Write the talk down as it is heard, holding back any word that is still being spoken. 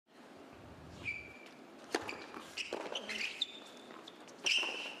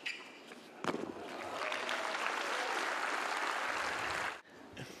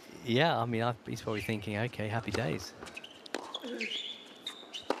Yeah, I mean, he's probably thinking, okay, happy days.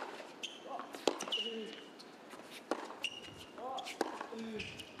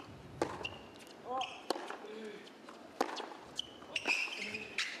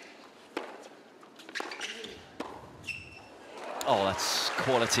 Oh, that's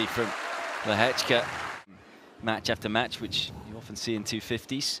quality from Lehecka. Match after match, which you often see in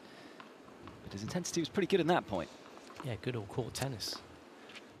 250s. But his intensity was pretty good in that point. Yeah, good all court tennis.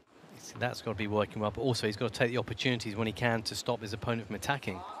 That's got to be working well, but also he's got to take the opportunities when he can to stop his opponent from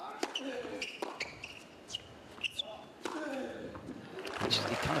attacking. Which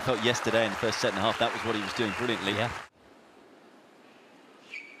he kind of felt yesterday in the first set and a half. That was what he was doing brilliantly. Yeah.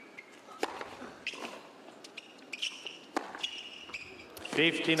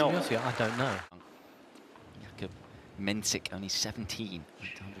 I don't know. Mensik, only 17,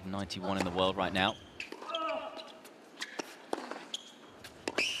 191 in the world right now.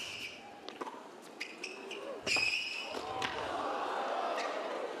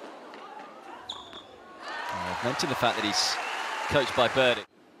 I've mentioned the fact that he's coached by Birdie.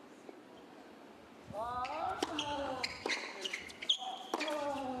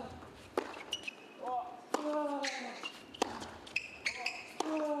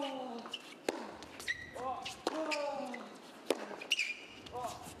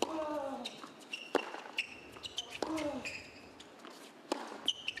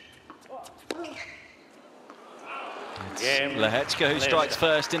 Lehecka who strikes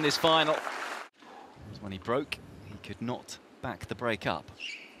first in this final. When he broke, he could not back the break up.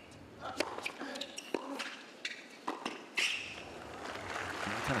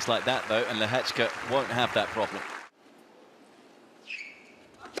 Tennis like that though, and Lehecka won't have that problem.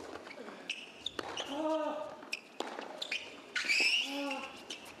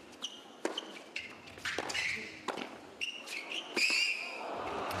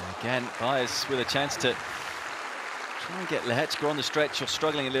 And again, Baez with a chance to try and get Lehecka on the stretch. You're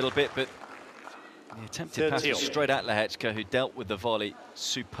struggling a little bit, but the attempted pass was straight at Lehecka, who dealt with the volley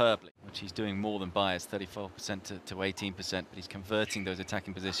superbly, which he's doing more than Baez, 34% to 18%, but he's converting those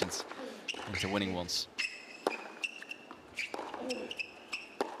attacking positions into winning ones.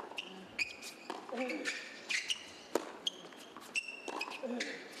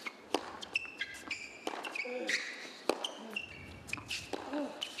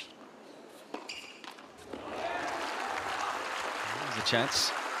 There's a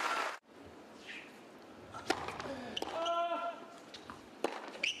chance.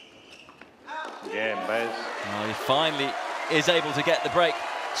 Yeah, Baez. Oh, he finally is able to get the break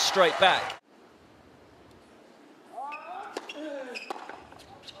straight back.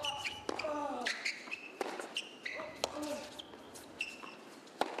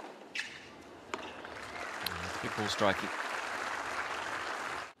 Big ball striking.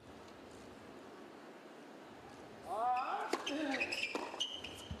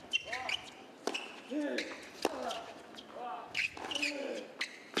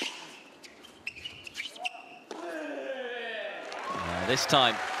 This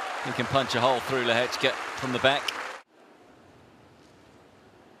time he can punch a hole through Lehecka from the back.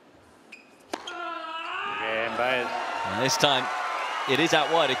 Yeah, Baez. And this time it is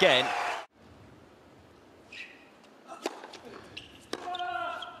out wide again.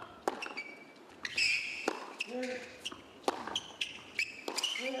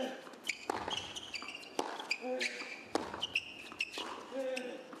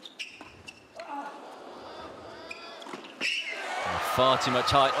 Far too much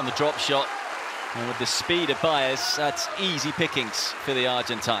height on the drop shot, and with the speed of Baez, that's easy pickings for the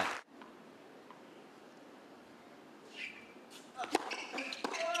Argentine.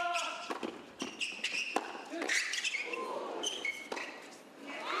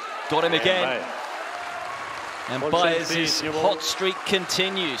 Got him again, and Baez's hot streak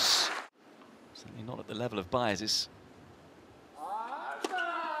continues. Certainly not at the level of Baez's.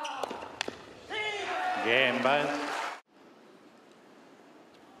 Game, Baez.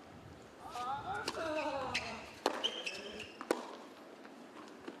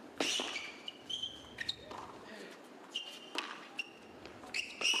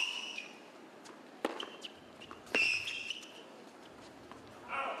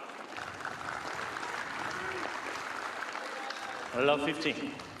 Love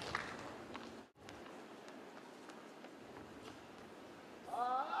 15.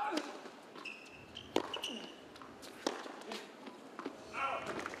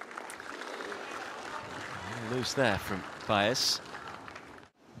 Loose there from Baez.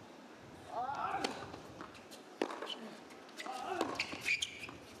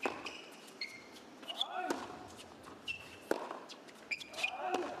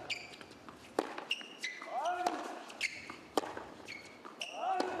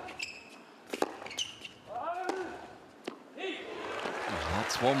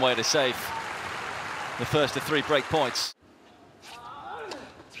 That's one way to save the first of 3 break points.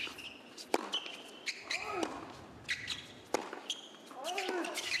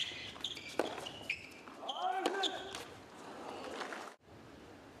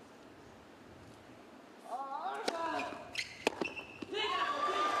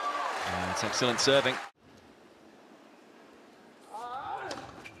 That's excellent serving.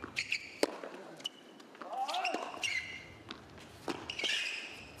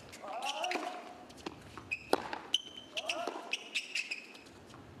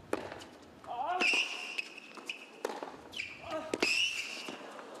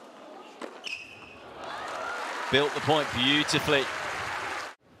 Built the point beautifully.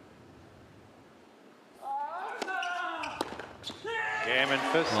 Game and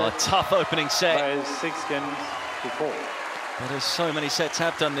first Well, a set. tough opening set. Baez 6 games to 4. But as so many sets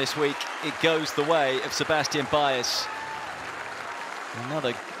have done this week, it goes the way of Sebastian Baez.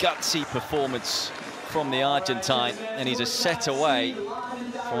 Another gutsy performance from the Argentine, and he's a set away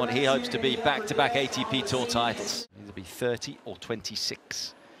from what he hopes to be back-to-back ATP Tour titles. Either be 30 or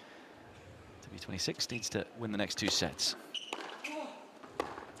 26. To be 26, needs to win the next 2 sets.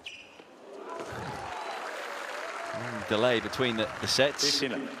 Long delay between the sets.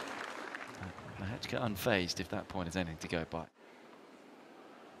 15. Lehecka unfazed, if that point is anything to go by.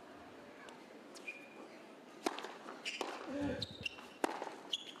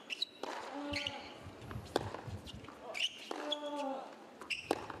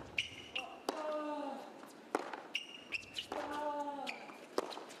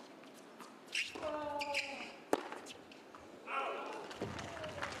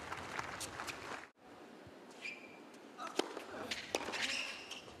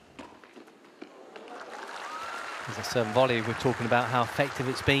 There's a serve volley. We're talking about how effective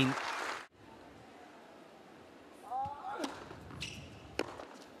it's been.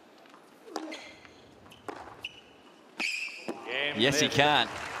 Yes, he can.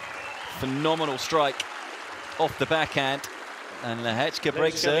 Phenomenal strike off the backhand. And Lehecka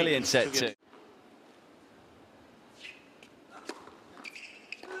breaks early in set 2.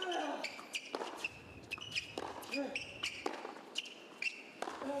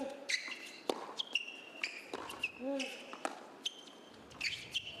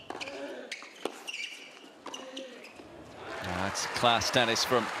 That's class tennis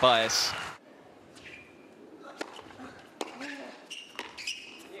from Baez.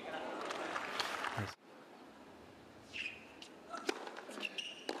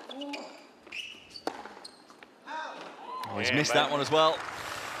 Oh, he's missed that one as well.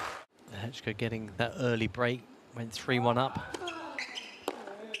 Lehecka getting that early break, went 3-1 up.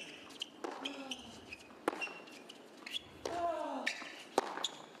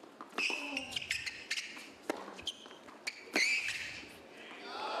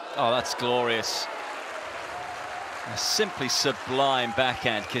 Oh, that's glorious. A simply sublime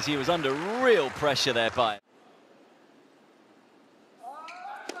backhand, because he was under real pressure there by it.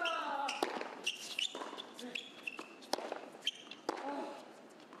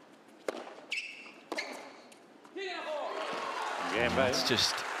 It's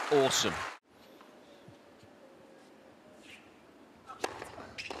just awesome.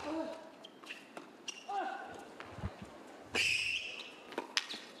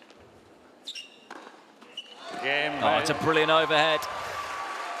 Oh, it's a brilliant overhead.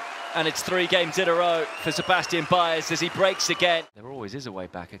 And it's 3 games in a row for Sebastian Baez as he breaks again. There always is a way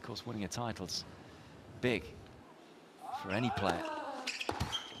back. Of course, winning a title's big for any player.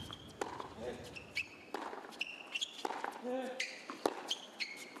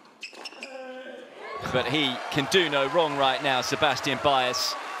 But he can do no wrong right now, Sebastian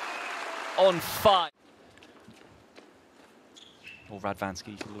Baez. On fire. Or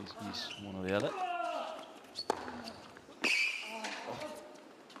Radvansky, if you use one or the other.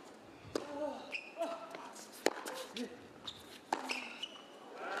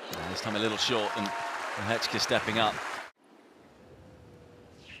 This time a little short, and Lehecka stepping up.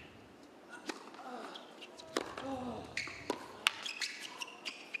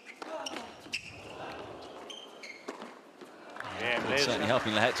 Certainly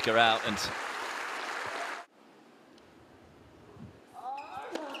helping Lehecka out, and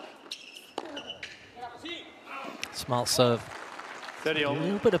Smart serve. 30 A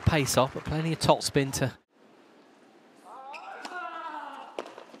little bit of pace off, but plenty of top spin to.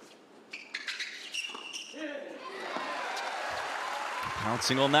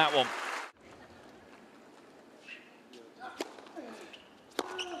 pouncing on that one.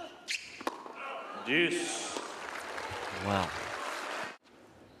 Deuce. Wow.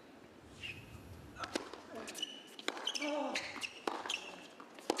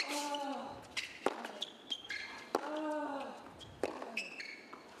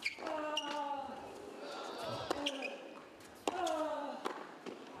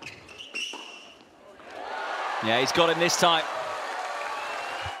 Yeah, he's got him this time.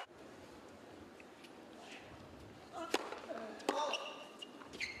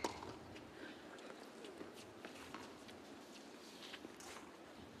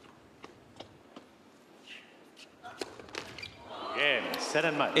 Again,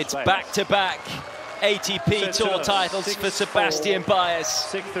 7 match. It's back-to-back ATP Tour titles for Sebastian Baez.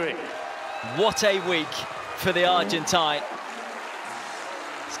 6-3. What a week for the Argentine.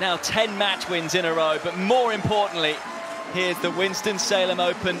 It's now 10 match wins in a row, but more importantly, here's the Winston-Salem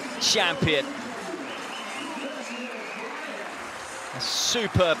Open champion. A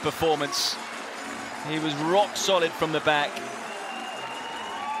superb performance. He was rock solid from the back.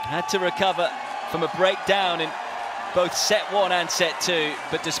 Had to recover from a breakdown in both set 1 and set 2,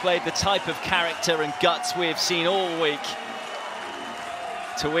 but displayed the type of character and guts we have seen all week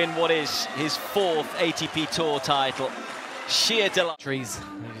to win what is his 4th ATP Tour title. Sheer delight. As you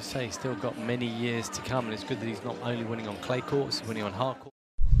say, he's still got many years to come, and it's good that he's not only winning on clay courts, he's winning on hard courts.